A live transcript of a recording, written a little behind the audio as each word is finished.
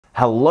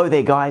Hello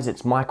there guys,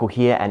 it's Michael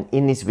here, and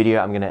in this video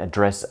I'm going to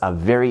address a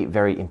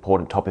very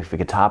important topic for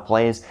guitar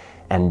players,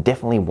 and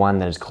definitely one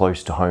that is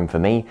close to home for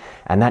me,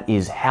 and that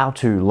is how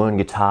to learn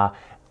guitar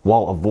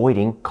while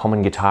avoiding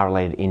common guitar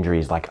related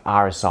injuries like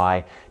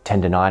RSI,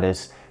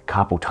 tendonitis,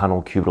 carpal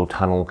tunnel, cubital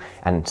tunnel,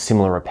 and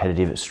similar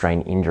repetitive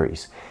strain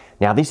injuries.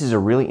 Now this is a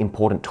really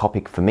important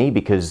topic for me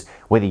because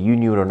whether you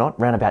knew it or not,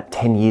 around about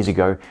 10 years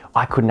ago,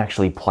 I couldn't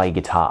actually play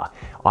guitar.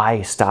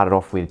 I started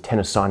off with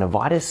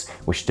tendonitis,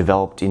 which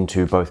developed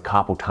into both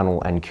carpal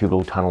tunnel and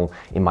cubital tunnel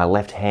in my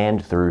left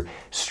hand through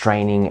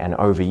straining and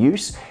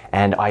overuse,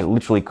 and I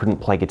literally couldn't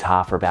play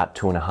guitar for about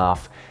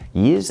 2.5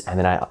 years, and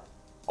then I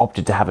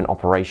opted to have an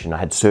operation. I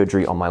had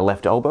surgery on my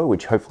left elbow,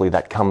 which hopefully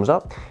that comes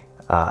up.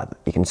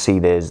 You can see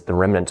there's the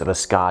remnants of a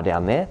scar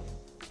down there.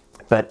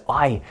 But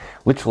I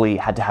literally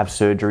had to have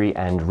surgery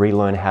and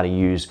relearn how to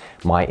use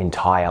my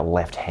entire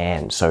left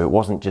hand. So it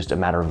wasn't just a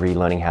matter of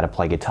relearning how to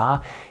play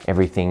guitar.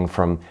 Everything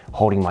from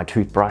holding my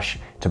toothbrush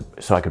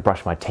so I could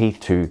brush my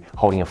teeth, to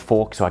holding a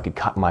fork so I could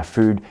cut my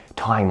food,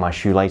 tying my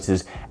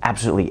shoelaces,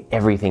 absolutely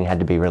everything had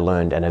to be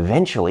relearned. And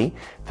eventually,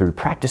 through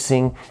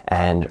practicing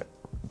and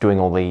doing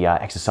all the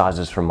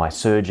exercises from my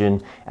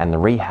surgeon and the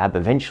rehab,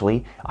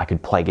 eventually I could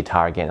play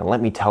guitar again. And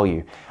let me tell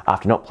you,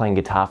 after not playing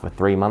guitar for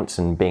 3 months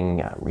and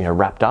being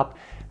wrapped up,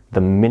 the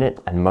minute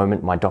and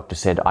moment my doctor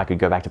said I could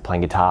go back to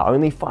playing guitar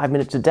only 5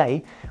 minutes a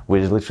day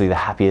was literally the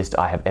happiest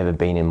I have ever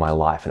been in my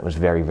life. And it was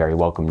very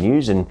welcome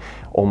news, and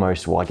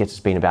almost, well, I guess it's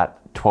been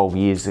about 12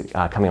 years,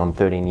 coming on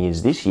 13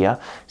 years this year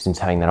since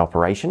having that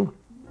operation.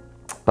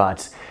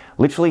 But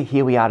literally,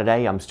 here we are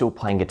today. I'm still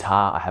playing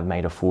guitar. I have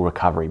made a full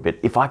recovery. But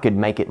if I could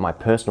make it my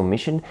personal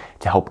mission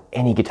to help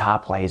any guitar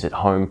players at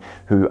home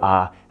who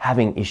are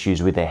having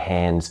issues with their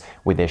hands,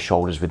 with their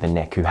shoulders, with their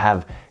neck, who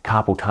have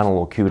carpal tunnel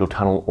or cubital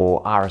tunnel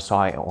or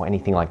RSI or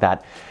anything like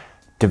that,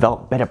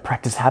 develop better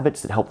practice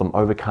habits that help them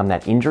overcome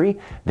that injury,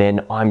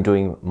 then I'm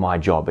doing my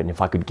job. And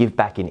if I could give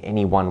back in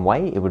any one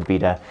way, it would be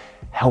to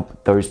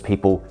help those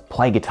people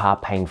play guitar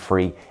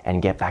pain-free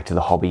and get back to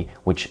the hobby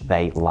which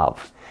they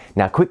love.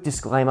 Now, quick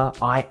disclaimer,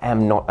 I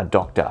am not a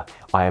doctor.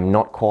 I am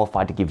not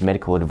qualified to give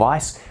medical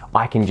advice.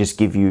 I can just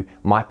give you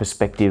my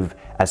perspective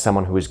as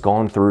someone who has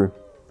gone through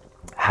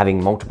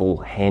having multiple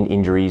hand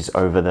injuries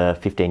over the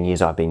 15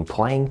 years I've been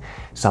playing,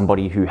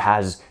 somebody who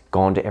has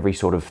gone to every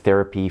sort of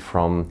therapy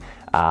from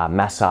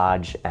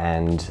massage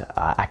and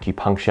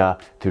acupuncture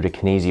through to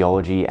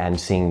kinesiology, and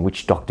seeing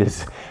which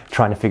doctors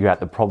trying to figure out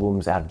the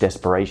problems out of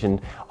desperation.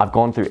 I've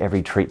gone through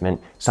every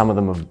treatment. Some of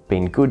them have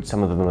been good,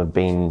 some of them have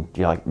been,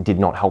 did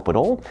not help at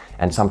all,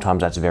 and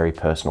sometimes that's very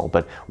personal.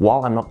 But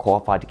while I'm not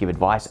qualified to give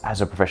advice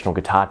as a professional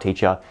guitar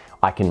teacher,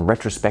 I can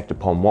retrospect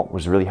upon what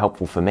was really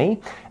helpful for me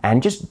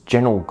and just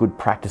general good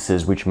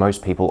practices which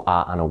most people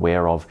are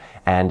unaware of,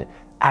 and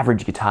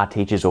average guitar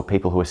teachers or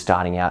people who are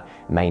starting out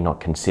may not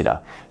consider.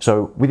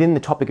 So within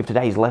the topic of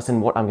today's lesson,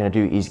 what I'm going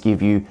to do is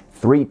give you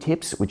 3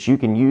 tips which you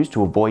can use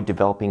to avoid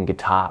developing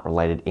guitar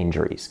related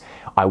injuries.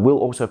 I will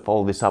also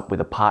follow this up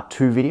with a part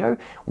 2 video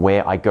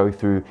where I go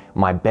through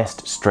my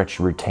best stretch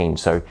routine.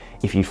 So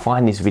if you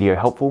find this video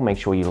helpful, make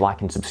sure you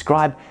like and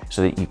subscribe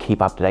so that you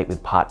keep up to date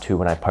with part 2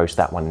 when I post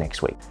that one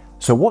next week.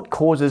 So what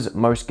causes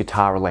most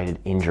guitar-related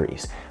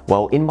injuries?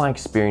 Well, in my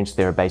experience,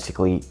 there are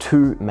basically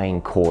 2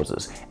 main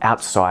causes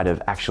outside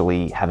of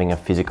actually having a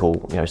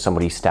physical,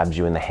 somebody stabs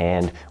you in the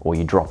hand or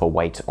you drop a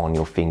weight on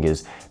your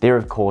fingers. There are,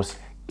 of course,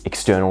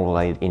 external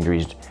related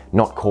injuries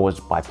not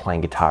caused by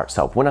playing guitar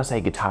itself. When I say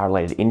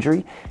guitar-related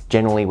injury,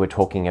 generally we're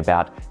talking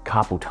about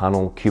carpal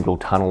tunnel, cubital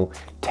tunnel,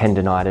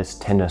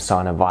 tendonitis,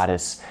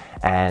 tendinosynovitis,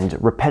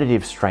 and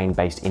repetitive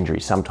strain-based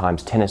injuries,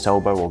 sometimes tennis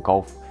elbow or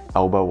golf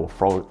elbow or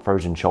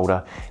frozen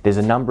shoulder. There's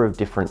a number of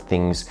different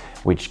things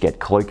which get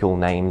colloquial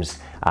names,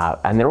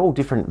 and they're all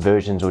different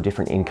versions or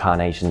different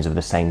incarnations of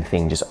the same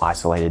thing, just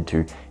isolated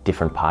to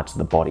different parts of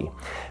the body.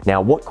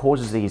 Now, what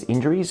causes these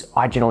injuries?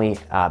 I generally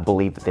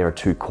believe that there are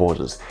 2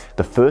 causes.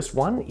 The first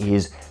one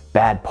is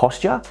bad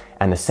posture,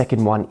 and the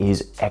second one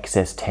is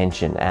excess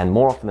tension. And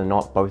more often than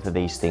not, both of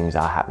these things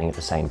are happening at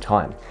the same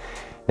time.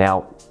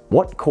 Now,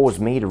 what caused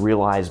me to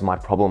realize my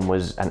problem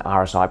was an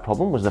RSI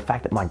problem was the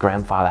fact that my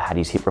grandfather had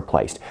his hip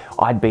replaced.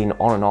 I'd been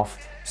on and off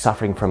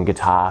suffering from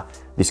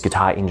this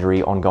guitar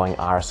injury, ongoing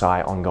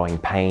RSI, ongoing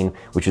pain,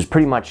 which was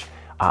pretty much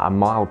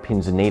mild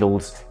pins and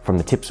needles from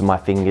the tips of my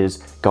fingers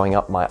going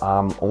up my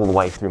arm all the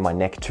way through my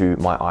neck to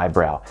my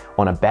eyebrow.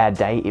 On a bad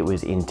day, it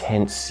was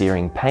intense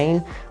searing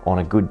pain. On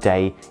a good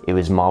day, it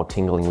was mild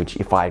tingling, which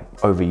if I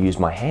overused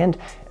my hand,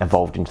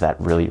 evolved into that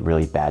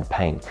really bad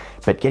pain.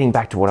 But getting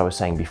back to what I was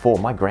saying before,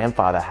 my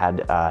grandfather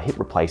had a hip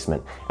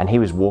replacement and he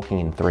was walking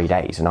in 3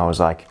 days. And I was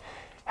like,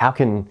 how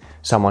can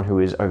someone who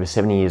is over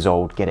 70 years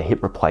old get a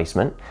hip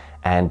replacement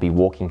and be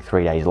walking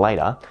 3 days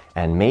later?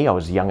 And me, I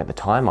was young at the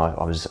time. I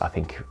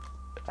think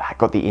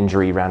got the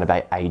injury around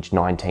about age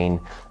 19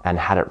 and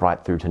had it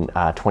right through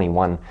to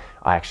 21.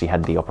 I actually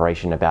had the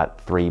operation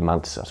about 3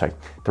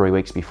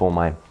 weeks before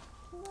my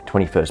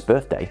 21st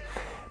birthday.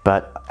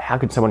 But how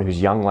could someone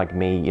who's young like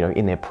me,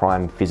 in their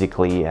prime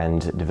physically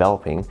and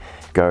developing,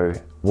 go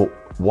well,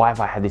 why have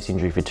I had this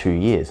injury for 2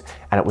 years?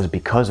 And it was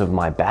because of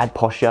my bad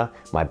posture,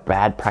 my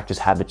bad practice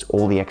habits,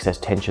 all the excess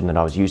tension that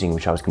I was using,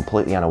 which I was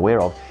completely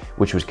unaware of,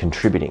 which was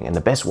contributing. And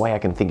the best way I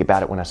can think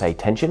about it when I say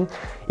tension,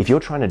 if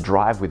you're trying to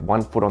drive with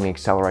one foot on the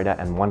accelerator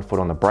and one foot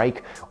on the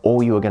brake,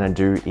 all you are gonna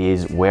do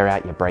is wear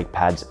out your brake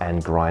pads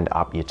and grind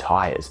up your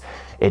tires.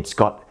 It's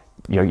got,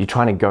 you're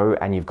trying to go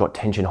and you've got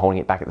tension holding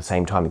it back at the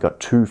same time. You've got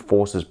two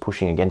forces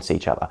pushing against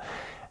each other.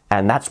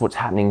 And that's what's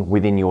happening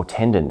within your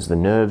tendons, the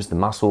nerves, the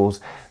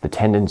muscles, the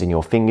tendons in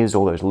your fingers,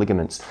 all those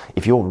ligaments.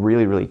 If you're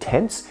really, really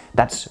tense,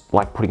 that's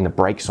like putting the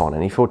brakes on.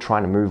 And if you're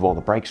trying to move while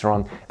the brakes are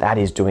on, that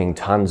is doing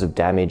tons of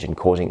damage and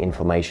causing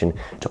inflammation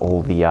to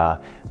all the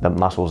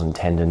muscles and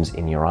tendons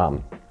in your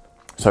arm.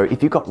 So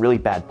if you've got really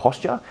bad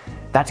posture,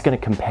 that's going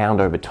to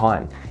compound over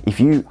time. If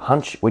you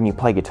hunch when you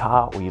play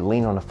guitar or you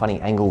lean on a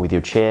funny angle with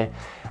your chair,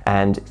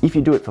 and if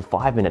you do it for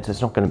 5 minutes, it's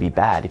not going to be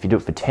bad. If you do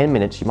it for 10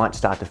 minutes, you might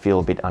start to feel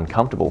a bit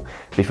uncomfortable.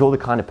 But if you're the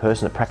kind of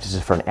person that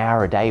practices for an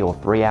hour a day or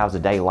 3 hours a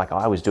day like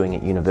I was doing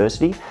at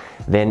university,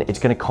 then it's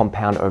going to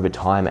compound over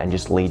time and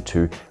just lead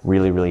to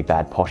really, really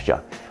bad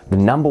posture. The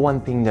number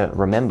one thing to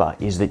remember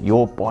is that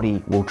your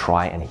body will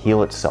try and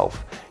heal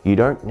itself. You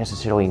don't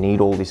necessarily need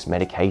all this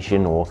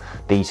medication or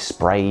these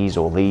sprays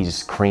or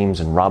these creams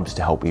and rubs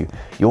to help you.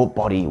 Your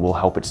body will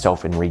help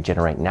itself and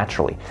regenerate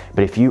naturally.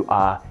 But if you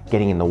are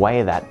getting in the way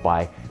of that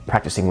by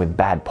practicing with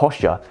bad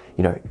posture,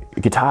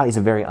 guitar is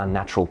a very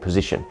unnatural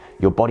position.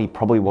 Your body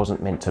probably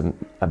wasn't made to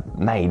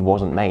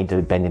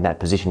bend in that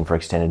position for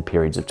extended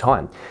periods of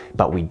time.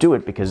 But we do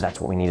it because that's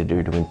what we need to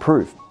do to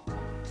improve.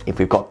 If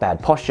we've got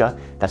bad posture,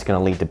 that's going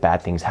to lead to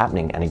bad things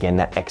happening. And again,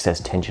 that excess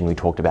tension we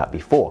talked about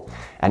before.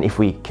 And if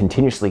we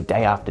continuously,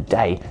 day after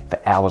day, for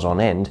hours on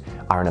end,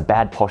 are in a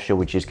bad posture,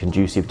 which is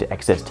conducive to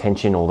excess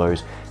tension, all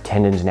those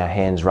tendons in our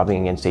hands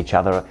rubbing against each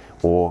other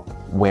or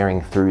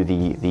wearing through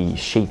the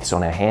sheaths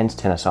on our hands,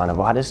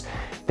 tenosynovitis,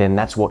 then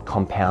that's what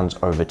compounds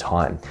over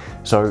time.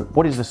 So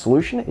what is the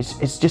solution?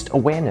 It's just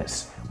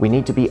awareness. We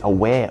need to be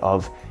aware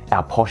of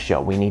our posture.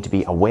 We need to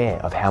be aware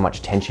of how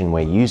much tension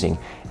we're using,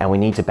 and we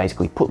need to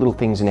basically put little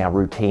things in our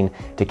routine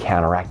to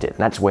counteract it. And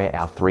that's where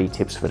our 3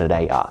 tips for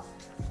today are.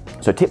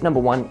 So tip number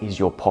 1 is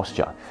your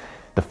posture.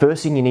 The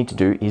first thing you need to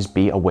do is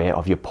be aware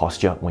of your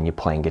posture when you're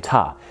playing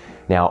guitar.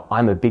 Now,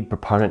 I'm a big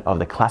proponent of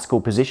the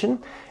classical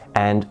position,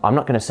 and I'm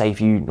not going to say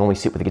if you normally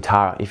sit with the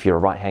guitar, if you're a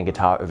right-hand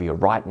guitar, over your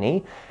right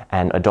knee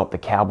and adopt the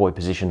cowboy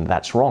position,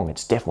 that's wrong.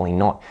 It's definitely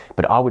not.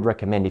 But I would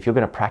recommend if you're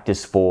going to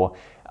practice for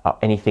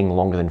anything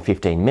longer than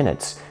 15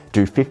 minutes,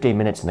 do 15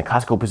 minutes in the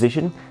classical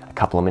position, a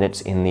couple of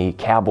minutes in the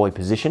cowboy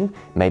position,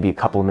 maybe a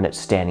couple of minutes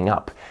standing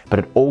up. But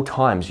at all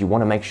times, you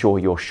want to make sure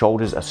your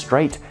shoulders are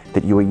straight,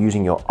 that you are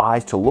using your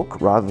eyes to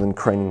look rather than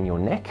craning your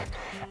neck,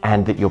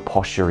 and that your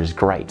posture is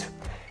great.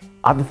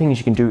 Other things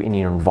you can do in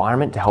your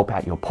environment to help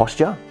out your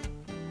posture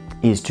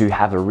is to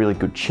have a really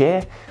good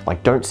chair.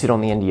 Like, don't sit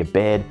on the end of your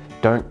bed.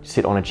 Don't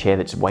sit on a chair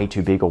that's way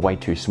too big or way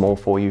too small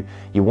for you.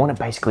 You want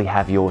to basically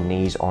have your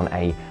knees on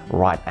a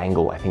right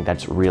angle. I think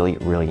that's really,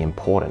 really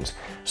important.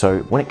 So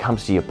when it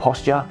comes to your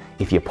posture,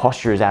 if your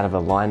posture is out of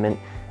alignment,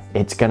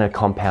 it's going to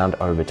compound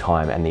over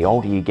time. And the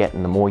older you get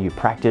and the more you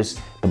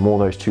practice, the more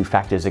those two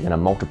factors are going to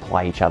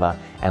multiply each other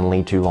and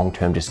lead to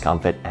long-term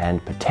discomfort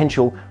and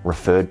potential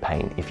referred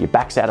pain. If your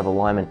back's out of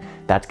alignment,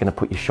 that's going to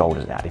put your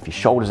shoulders out. If your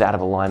shoulders out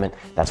of alignment,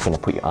 that's going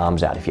to put your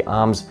arms out. If your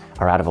arms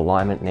are out of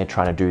alignment and they're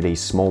trying to do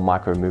these small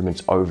micro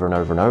movements over and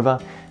over and over,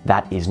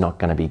 that is not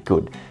going to be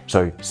good.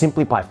 So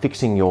simply by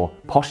fixing your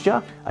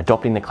posture,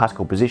 adopting the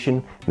classical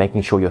position,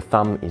 making sure your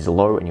thumb is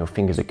low and your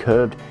fingers are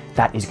curved,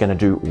 that is going to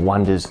do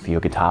wonders for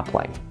your guitar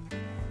playing.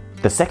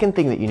 The second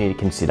thing that you need to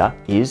consider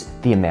is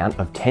the amount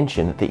of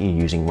tension that you're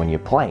using when you're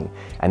playing.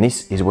 And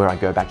this is where I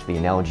go back to the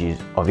analogies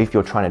of if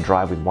you're trying to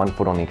drive with one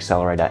foot on the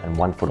accelerator and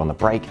one foot on the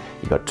brake,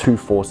 you've got two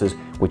forces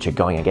which are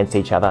going against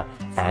each other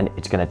and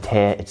it's going to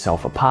tear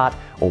itself apart,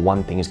 or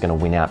one thing is going to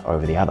win out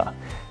over the other.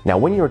 Now,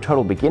 when you're a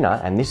total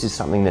beginner, and this is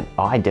something that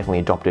I definitely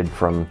adopted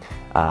from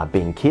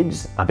being a kid,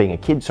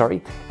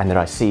 and that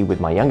I see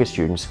with my younger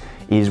students,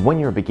 is when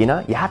you're a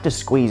beginner, you have to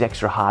squeeze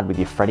extra hard with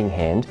your fretting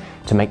hand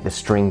to make the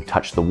string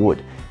touch the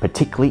wood,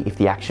 particularly if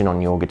the action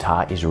on your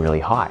guitar is really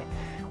high.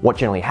 What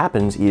generally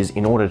happens is,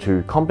 in order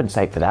to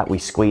compensate for that, we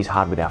squeeze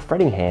hard with our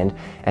fretting hand,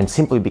 and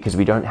simply because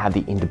we don't have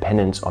the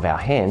independence of our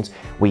hands,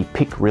 we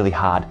pick really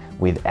hard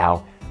with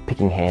our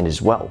picking hand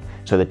as well.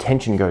 So the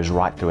tension goes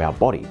right through our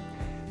body.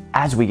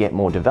 As we get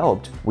more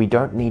developed, we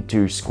don't need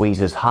to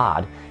squeeze as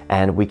hard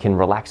and we can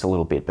relax a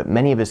little bit, but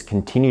many of us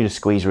continue to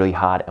squeeze really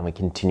hard and we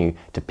continue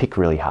to pick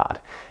really hard.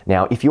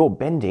 Now, if you're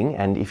bending,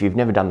 and if you've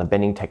never done the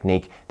bending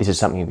technique, this is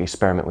something you can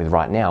experiment with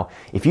right now.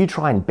 If you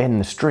try and bend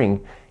the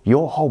string,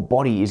 your whole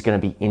body is going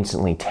to be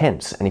instantly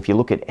tense. And if you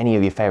look at any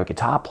of your favorite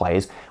guitar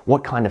players,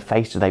 what kind of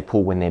face do they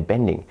pull when they're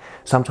bending?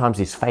 Sometimes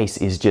this face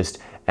is just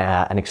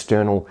an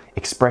external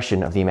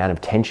expression of the amount of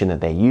tension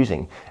that they're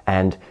using.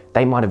 And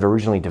they might have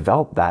originally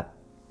developed that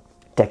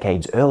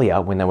decades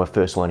earlier when they were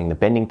first learning the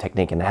bending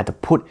technique, and they had to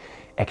put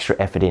extra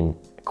effort in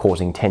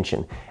causing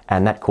tension,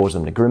 and that caused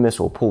them to grimace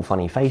or pull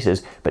funny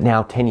faces. But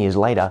now 10 years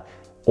later,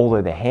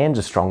 although their hands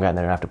are stronger and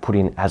they don't have to put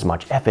in as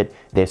much effort,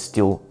 they're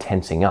still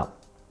tensing up.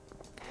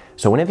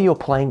 So whenever you're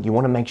playing, you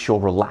want to make sure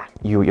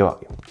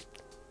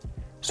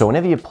So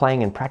whenever you're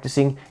playing and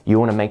practicing, you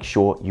want to make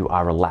sure you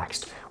are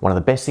relaxed. One of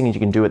the best things you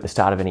can do at the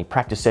start of any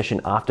practice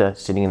session after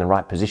sitting in the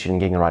right position and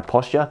getting the right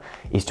posture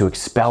is to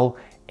expel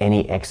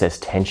any excess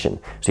tension.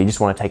 So you just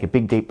want to take a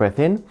big deep breath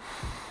in,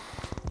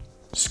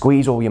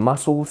 squeeze all your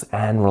muscles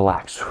and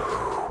relax,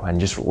 and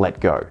just let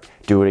go.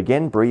 Do it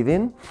again, breathe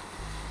in,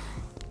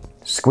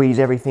 squeeze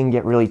everything,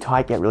 get really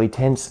tight, get really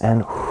tense,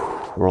 and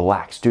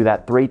relax. Do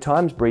that 3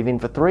 times, breathe in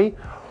for 3.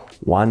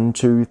 1,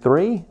 2,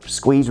 3,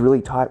 squeeze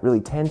really tight, really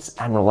tense,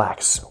 and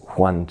relax.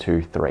 1,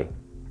 2, 3.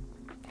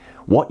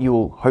 What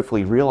you'll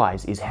hopefully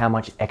realize is how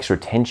much extra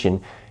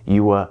tension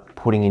you are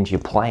putting into your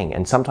playing,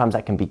 and sometimes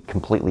that can be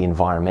completely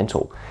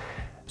environmental.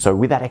 So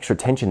with that extra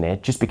tension there,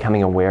 just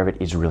becoming aware of it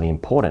is really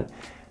important.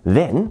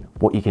 Then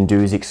what you can do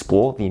is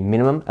explore the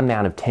minimum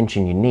amount of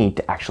tension you need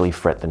to actually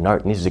fret the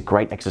note. And this is a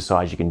great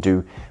exercise you can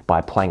do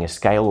by playing a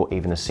scale or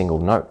even a single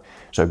note.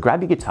 So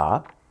grab your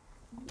guitar,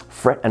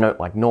 fret a note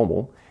like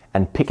normal,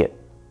 and pick it.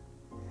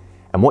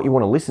 And what you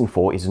want to listen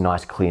for is a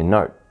nice clear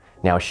note.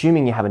 Now,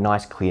 assuming you have a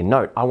nice clear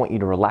note, I want you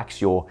to relax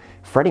your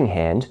fretting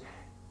hand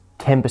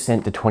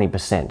 10% to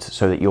 20%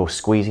 so that you're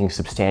squeezing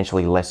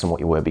substantially less than what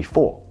you were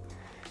before.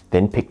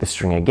 Then pick the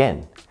string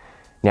again.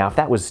 Now, if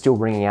that was still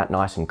ringing out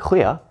nice and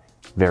clear,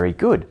 very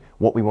good.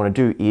 What we want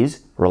to do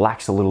is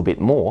relax a little bit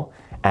more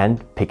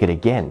and pick it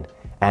again.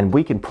 And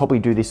we can probably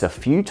do this a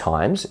few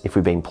times if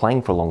we've been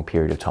playing for a long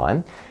period of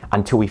time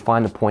until we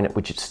find the point at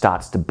which it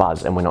starts to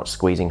buzz and we're not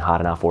squeezing hard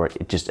enough or it's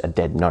just a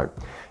dead note.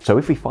 So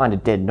if we find a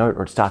dead note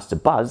or it starts to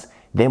buzz,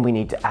 then we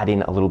need to add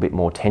in a little bit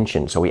more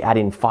tension. So we add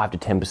in 5 to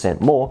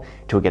 10% more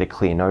till we get a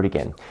clear note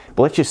again.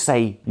 But let's just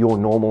say your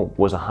normal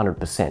was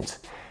 100%.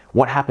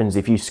 What happens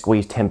if you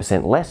squeeze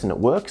 10% less and it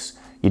works?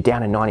 You're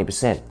down to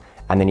 90%.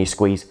 And then you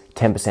squeeze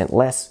 10%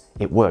 less,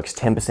 it works.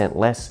 10%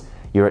 less,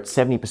 you're at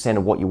 70%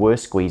 of what you were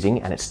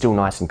squeezing and it's still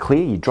nice and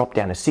clear. You drop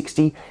down to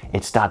 60,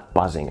 it starts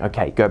buzzing.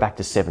 Okay, go back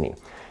to 70.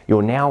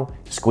 You're now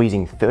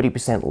squeezing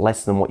 30%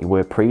 less than what you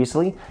were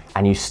previously,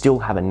 and you still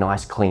have a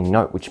nice clean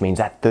note, which means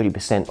that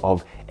 30%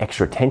 of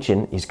extra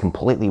tension is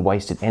completely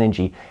wasted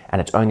energy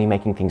and it's only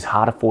making things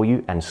harder for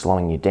you and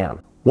slowing you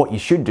down. What you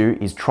should do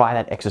is try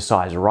that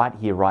exercise right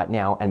here, right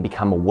now, and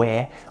become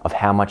aware of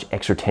how much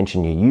extra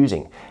tension you're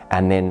using.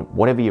 And then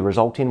whatever you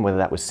result in, whether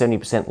that was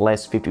 70%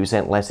 less,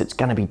 50% less, it's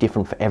gonna be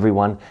different for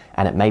everyone,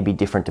 and it may be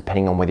different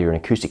depending on whether you're an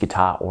acoustic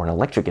guitar or an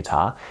electric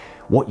guitar.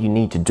 What you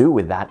need to do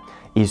with that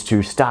is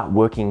to start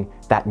working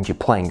that into your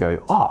playing.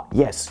 Go, oh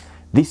yes,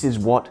 this is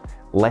what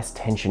less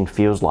tension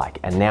feels like,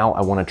 and now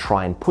I want to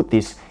try and put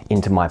this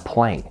into my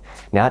playing.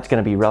 Now that's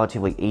going to be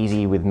relatively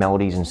easy with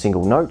melodies and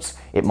single notes.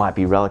 It might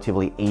be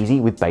relatively easy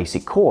with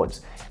basic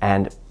chords.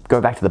 And go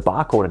back to the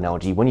bar chord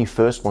analogy, when you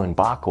first learn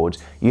bar chords,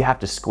 you have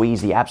to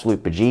squeeze the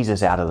absolute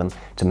bejesus out of them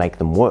to make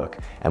them work.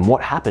 And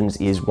what happens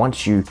is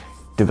once you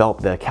develop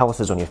the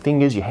calluses on your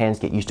fingers, your hands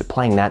get used to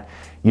playing that,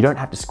 you don't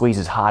have to squeeze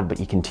as hard, but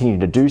you continue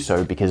to do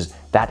so because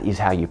that is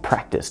how you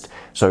practiced.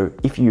 So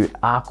if you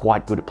are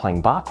quite good at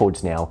playing bar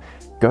chords now,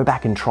 go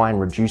back and try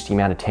and reduce the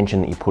amount of tension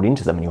that you put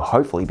into them, and you'll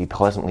hopefully be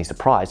pleasantly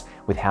surprised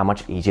with how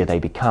much easier they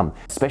become,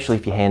 especially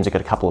if your hands have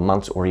got a couple of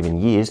months or even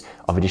years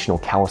of additional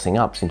callousing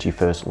up since you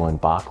first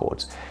learned bar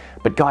chords.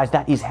 But guys,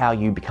 that is how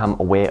you become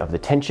aware of the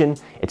tension.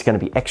 It's going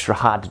to be extra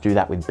hard to do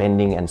that with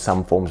bending and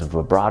some forms of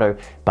vibrato,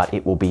 but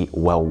it will be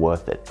well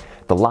worth it.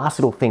 The last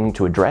little thing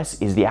to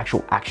address is the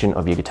actual action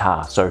of your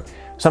guitar. So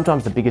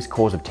sometimes the biggest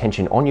cause of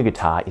tension on your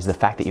guitar is the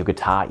fact that your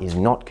guitar is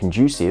not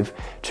conducive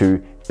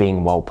to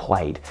being well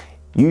played.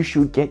 You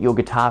should get your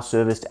guitar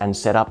serviced and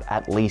set up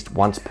at least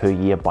once per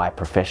year by a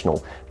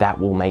professional. That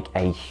will make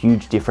a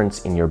huge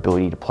difference in your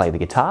ability to play the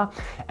guitar.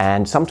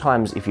 And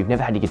sometimes if you've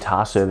never had your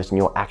guitar serviced and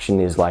your action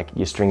is like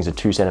your strings are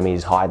 2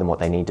 centimeters higher than what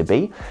they need to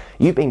be,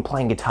 you've been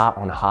playing guitar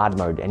on hard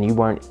mode and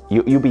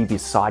you'll be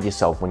beside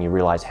yourself when you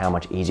realize how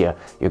much easier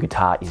your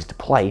guitar is to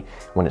play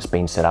when it's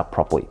been set up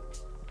properly.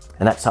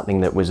 And that's something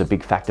that was a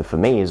big factor for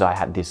me. Is I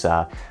had this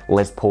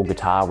Les Paul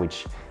guitar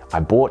which I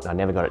bought and I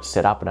never got it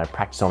set up, and I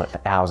practiced on it for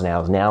hours and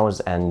hours and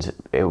hours, and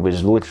it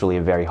was literally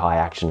a very high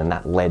action, and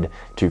that led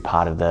to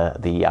part of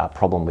the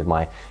problem with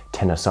my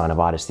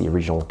tendonitis, the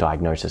original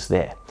diagnosis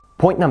there.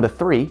 Point number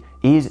 3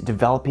 is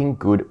developing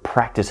good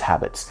practice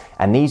habits,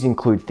 and these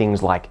include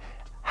things like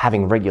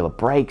having regular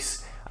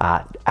breaks,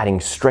 adding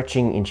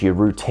stretching into your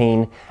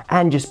routine,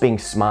 and just being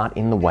smart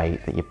in the way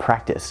that you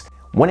practice.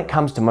 When it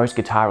comes to most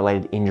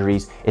guitar-related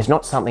injuries, it's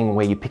not something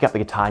where you pick up the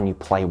guitar and you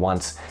play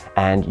once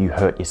and you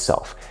hurt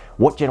yourself.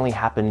 What generally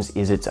happens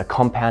is it's a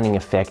compounding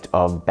effect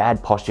of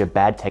bad posture,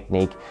 bad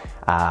technique,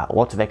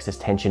 lots of excess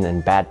tension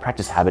and bad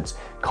practice habits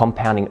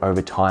compounding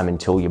over time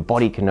until your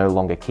body can no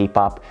longer keep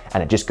up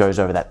and it just goes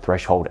over that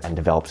threshold and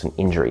develops an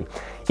injury.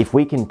 If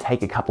we can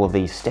take a couple of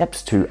these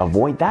steps to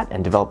avoid that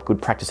and develop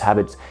good practice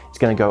habits, it's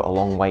going to go a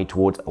long way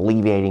towards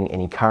alleviating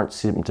any current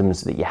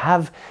symptoms that you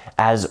have,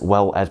 as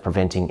well as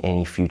preventing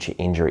any future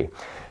injury.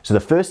 So the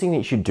first thing that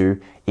you should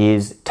do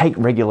is take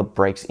regular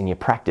breaks in your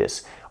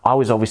practice. I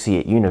was obviously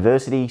at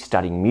university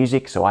studying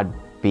music, so I'd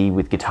be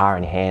with guitar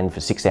in hand for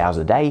 6 hours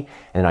a day, and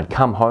then I'd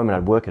come home and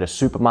I'd work at a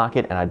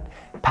supermarket and I'd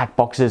pack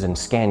boxes and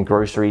scan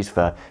groceries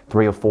for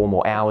 3 or 4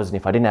 more hours, and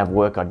if I didn't have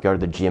work, I'd go to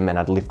the gym and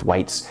I'd lift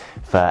weights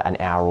for an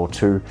hour or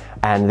 2,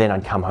 and then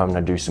I'd come home and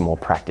I'd do some more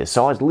practice.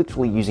 So I was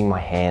literally using my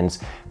hands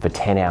for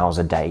 10 hours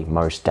a day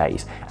most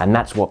days, and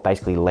that's what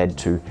basically led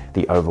to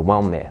the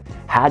overwhelm there.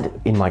 Had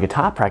in my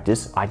guitar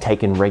practice I'd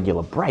taken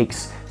regular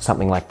breaks,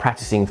 something like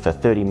practicing for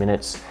 30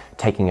 minutes,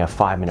 taking a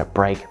 5-minute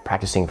break,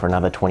 practicing for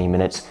another 20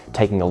 minutes,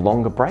 taking a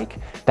longer break,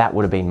 that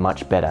would have been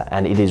much better.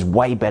 And it is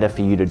way better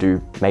for you to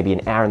do maybe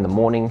an hour in the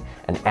morning,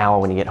 an hour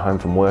when you get home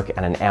from work,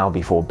 and an hour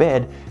before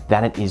bed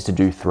than it is to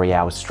do 3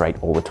 hours straight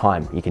all the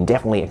time. You can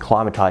definitely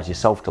acclimatize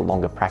yourself to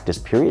longer practice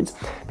periods,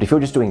 but if you're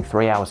just doing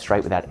 3 hours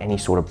straight without any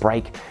sort of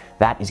break,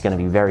 that is going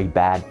to be very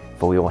bad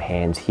for your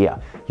hands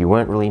here. You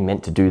weren't really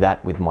meant to do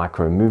that with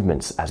micro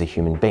movements as a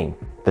human being.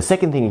 The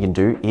second thing you can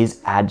do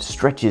is add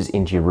stretches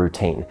into your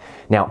routine.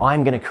 Now,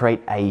 I'm going to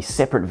create a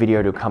separate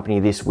video to accompany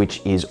this,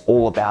 which is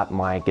all about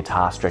my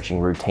guitar stretching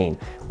routine.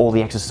 All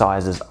the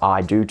exercises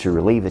I do to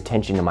relieve the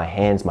tension in my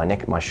hands, my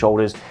neck, and my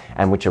shoulders,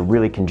 and which are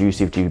really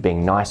conducive to you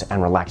being nice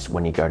and relaxed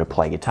when you go to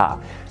play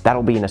guitar.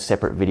 That'll be in a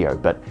separate video,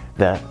 but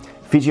the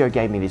physio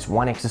gave me this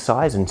one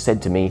exercise and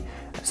said to me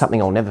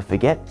something I'll never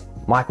forget.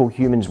 Michael,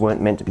 humans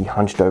weren't meant to be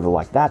hunched over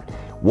like that.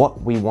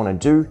 What we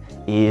want to do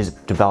is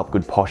develop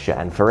good posture,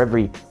 and for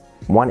every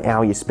 1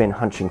 hour you spend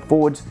hunching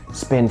forwards,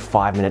 spend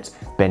 5 minutes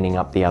bending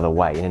up the other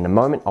way. And in a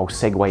moment, I'll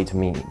segue to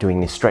me doing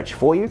this stretch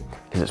for you,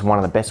 because it's one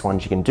of the best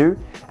ones you can do,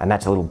 and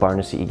that's a little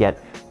bonus that you get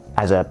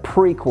as a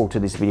prequel to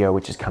this video,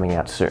 which is coming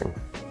out soon.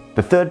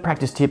 The third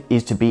practice tip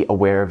is to be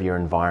aware of your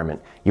environment.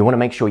 You want to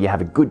make sure you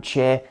have a good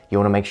chair, you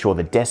want to make sure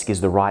the desk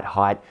is the right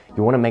height,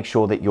 you want to make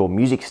sure that your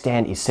music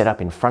stand is set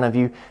up in front of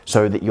you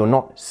so that you're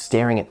not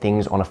staring at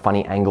things on a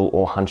funny angle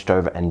or hunched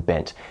over and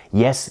bent.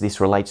 Yes, this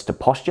relates to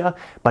posture,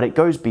 but it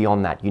goes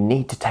beyond that. You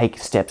need to take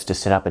steps to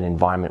set up an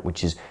environment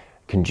which is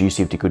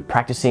conducive to good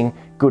practicing,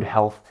 good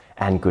health,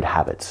 and good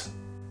habits.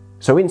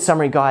 So in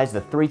summary, guys, the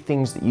 3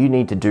 things that you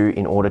need to do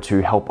in order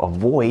to help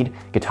avoid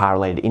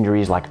guitar-related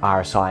injuries like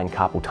RSI and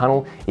carpal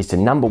tunnel is to,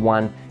 number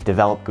 1,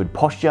 develop good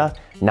posture,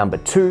 number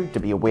 2, to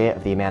be aware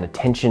of the amount of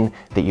tension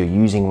that you're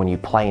using when you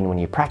play and when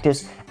you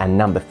practice, and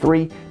number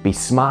 3, be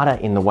smarter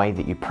in the way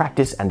that you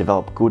practice and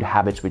develop good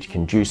habits which are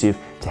conducive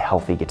to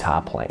healthy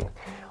guitar playing.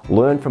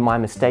 Learn from my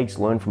mistakes,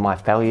 learn from my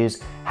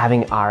failures.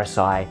 Having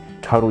RSI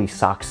totally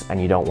sucks and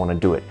you don't want to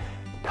do it.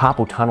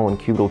 Carpal tunnel and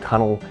cubital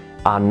tunnel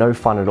are no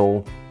fun at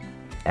all.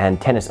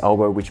 And tennis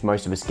elbow, which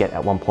most of us get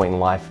at one point in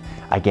life,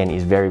 again,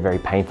 is very, very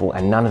painful,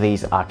 and none of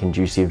these are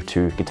conducive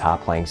to guitar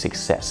playing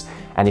success.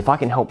 And if I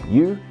can help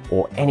you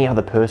or any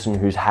other person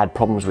who's had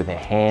problems with their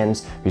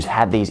hands, who's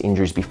had these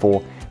injuries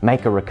before,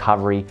 make a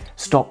recovery,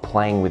 stop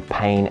playing with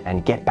pain,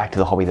 and get back to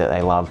the hobby that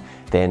they love,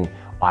 then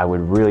I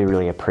would really,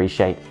 really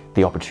appreciate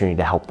the opportunity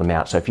to help them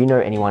out. So if you know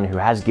anyone who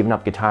has given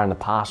up guitar in the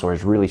past or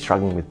is really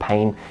struggling with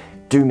pain,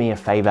 do me a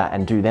favor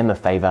and do them a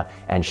favor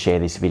and share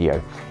this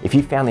video. If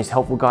you found this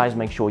helpful, guys,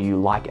 make sure you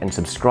like and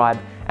subscribe.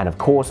 And of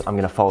course, I'm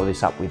gonna follow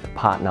this up with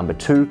part number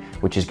 2,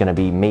 which is gonna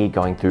be me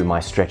going through my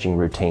stretching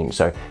routine.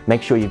 So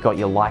make sure you've got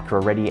your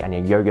Lycra ready and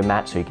your yoga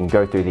mat so you can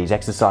go through these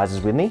exercises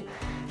with me.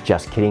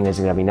 Just kidding, there's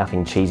gonna be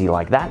nothing cheesy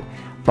like that.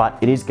 But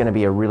it is gonna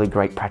be a really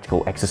great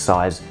practical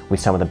exercise with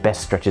some of the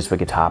best stretches for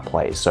guitar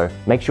players. So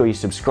make sure you're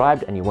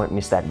subscribed and you won't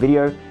miss that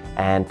video.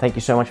 And thank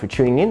you so much for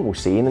tuning in. We'll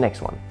see you in the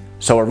next one.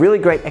 So a really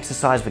great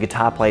exercise for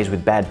guitar players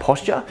with bad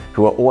posture,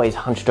 who are always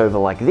hunched over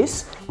like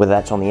this, whether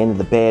that's on the end of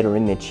the bed or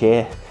in their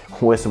chair,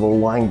 or worst of all,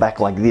 lying back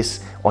like this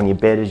on your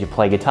bed as you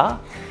play guitar,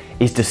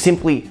 is to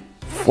simply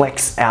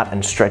flex out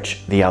and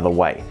stretch the other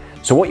way.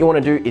 So what you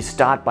want to do is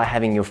start by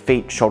having your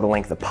feet shoulder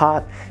length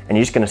apart, and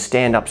you're just going to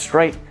stand up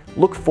straight,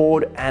 look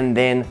forward, and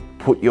then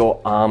put your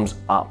arms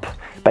up.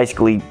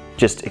 Basically,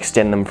 just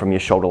extend them from your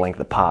shoulder length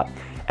apart.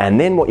 And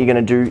then what you're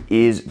gonna do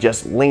is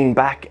just lean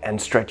back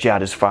and stretch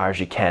out as far as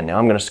you can. Now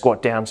I'm gonna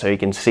squat down so you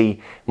can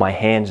see my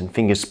hands and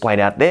fingers splayed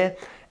out there.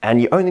 And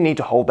you only need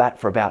to hold that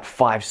for about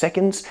 5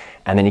 seconds,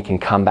 and then you can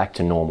come back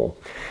to normal.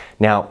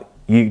 Now,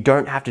 you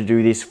don't have to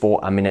do this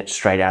for a minute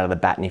straight out of the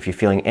bat. And if you're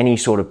feeling any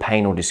sort of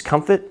pain or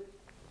discomfort,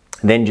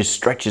 then just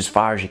stretch as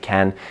far as you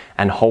can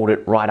and hold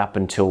it right up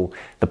until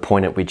the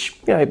point at which,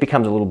 you know, it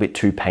becomes a little bit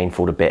too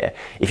painful to bear.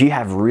 If you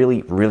have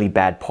really, really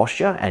bad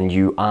posture and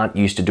you aren't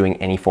used to doing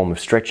any form of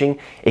stretching,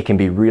 it can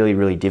be really,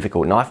 really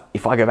difficult. And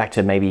if I go back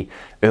to maybe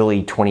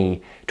early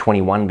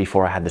 2021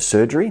 before I had the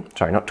surgery,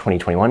 sorry, not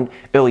 2021,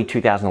 early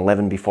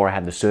 2011 before I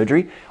had the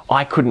surgery,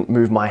 I couldn't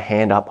move my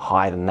hand up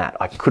higher than that.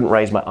 I couldn't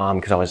raise my arm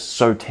because I was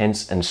so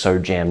tense and so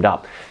jammed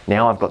up.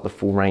 Now I've got the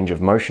full range of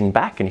motion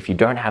back, and if you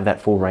don't have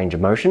that full range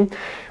of motion,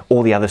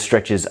 all the other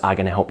stretches are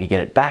going to help you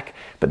get it back.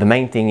 But the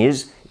main thing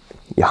is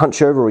you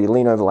hunch over or you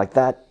lean over like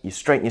that, you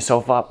straighten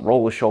yourself up,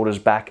 roll the shoulders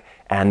back,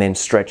 and then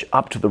stretch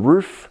up to the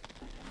roof,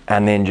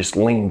 and then just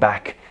lean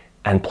back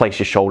and place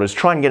your shoulders.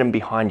 Try and get them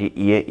behind your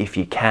ear if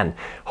you can.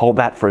 Hold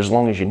that for as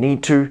long as you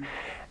need to,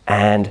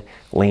 and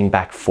lean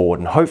back forward.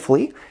 And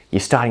hopefully you're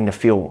starting to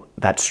feel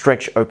that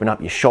stretch open up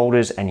your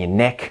shoulders and your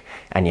neck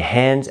and your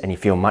hands, and you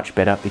feel much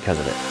better because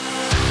of it.